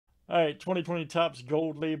All right, 2020 Topps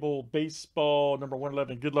Gold Label Baseball number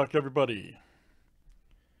 111. Good luck, everybody.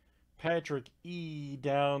 Patrick E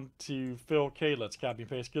down to Phil K. Let's copy and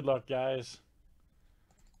paste. Good luck, guys.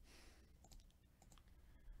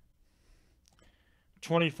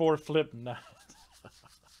 24 flip. Nah.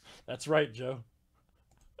 That's right, Joe.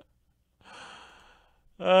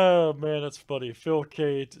 Oh, man, that's funny. Phil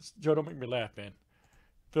K. Joe, don't make me laugh, man.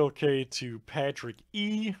 Phil K to Patrick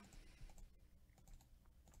E.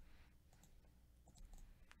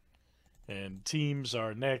 And teams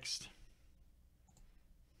are next.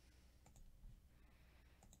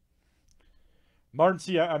 Martin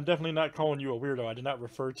C., I'm definitely not calling you a weirdo. I did not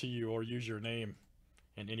refer to you or use your name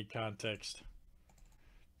in any context.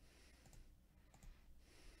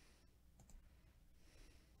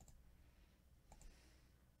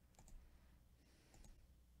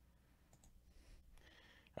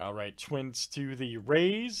 All right, Twins to the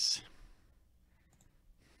Rays.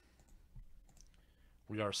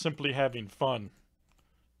 We are simply having fun.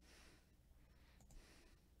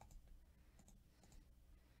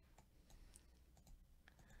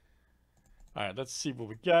 All right, let's see what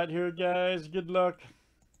we got here, guys. Good luck.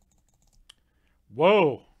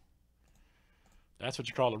 Whoa. That's what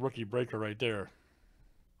you call a rookie breaker right there.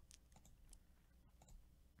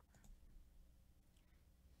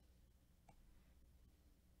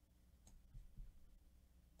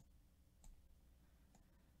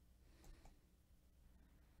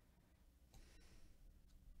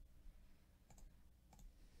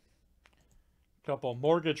 Couple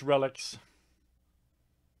mortgage relics.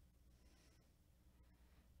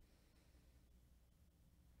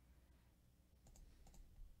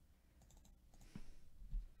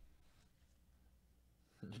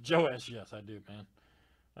 Joe S., yes, I do, man.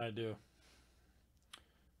 I do.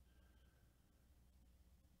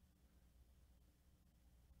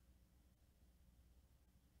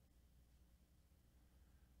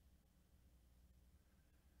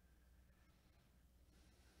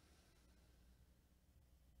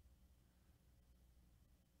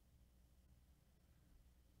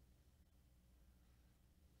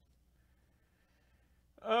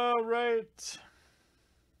 All right.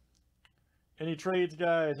 Any trades,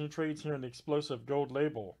 guys? Any trades here in the explosive gold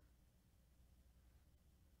label?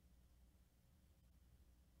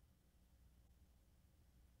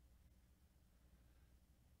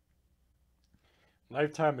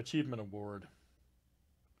 Lifetime Achievement Award.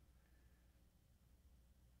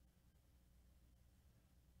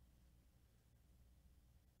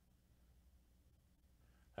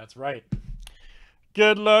 That's right.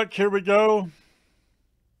 Good luck. Here we go.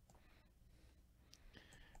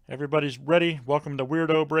 Everybody's ready. Welcome to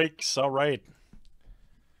Weirdo Breaks. All right.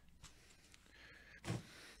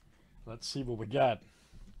 Let's see what we got.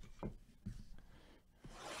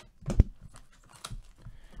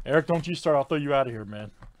 Eric, don't you start. I'll throw you out of here,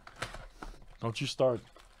 man. Don't you start.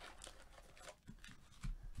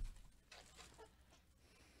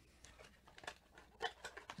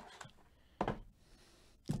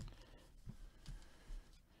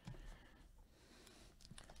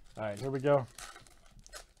 All right, here we go.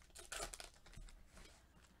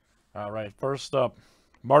 All right, first up,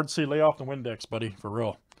 Marcy, lay off the Windex, buddy, for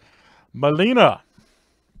real. Molina.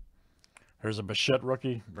 Here's a Bichette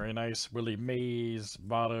rookie, very nice. Willie Mays,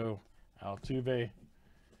 Votto, Altuve.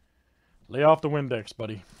 Lay off the Windex,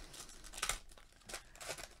 buddy.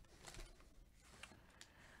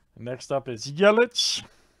 Next up is Yelich,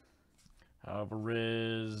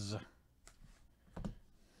 Alvarez.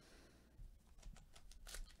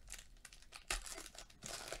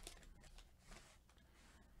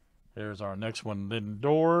 There's our next one,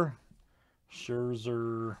 Lindor,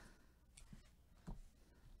 Scherzer.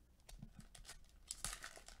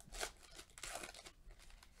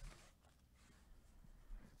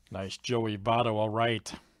 Nice Joey Votto, all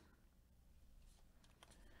right.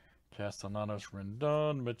 Castellanos,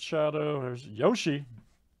 Rendon, Machado. There's Yoshi.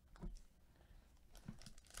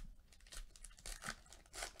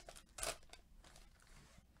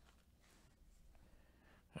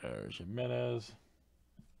 There's Jimenez.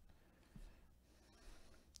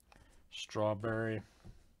 Strawberry.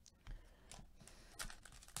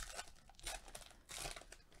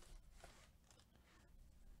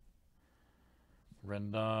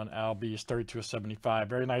 Rendon, Albies, 32/75.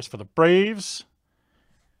 Very nice for the Braves.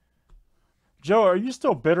 Joe, are you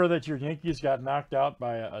still bitter that your Yankees got knocked out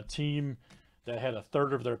by a team that had a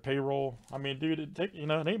third of their payroll? I mean, dude, it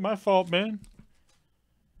ain't my fault, man.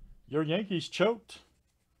 Your Yankees choked.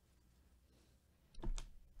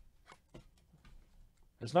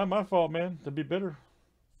 It's not my fault, man, to be bitter.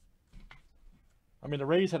 I mean, the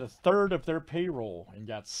Rays had a third of their payroll and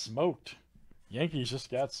got smoked. Yankees just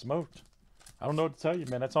got smoked. I don't know what to tell you,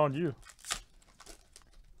 man. That's on you.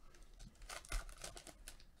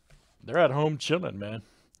 They're at home chilling, man.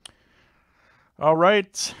 All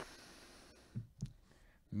right.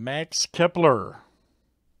 Max Kepler.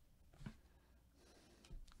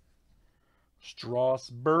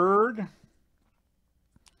 Strasburg.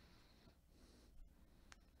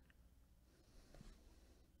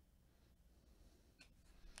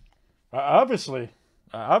 Obviously.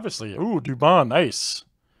 Ooh, Dubon, nice.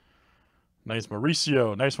 Nice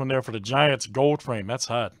Mauricio. Nice one there for the Giants. Gold frame. That's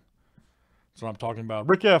hot. That's what I'm talking about.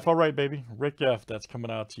 Rick F. All right, baby. Rick F. That's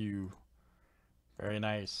coming out to you. Very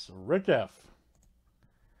nice. Rick F.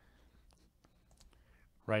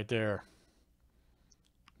 Right there.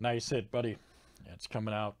 Nice hit, buddy. It's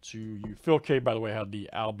coming out to you. Phil K, by the way, had the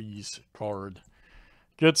Albies card.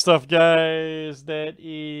 Good stuff, guys. That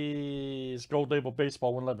is Gold Label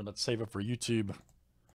Baseball 111. Let's save it for YouTube.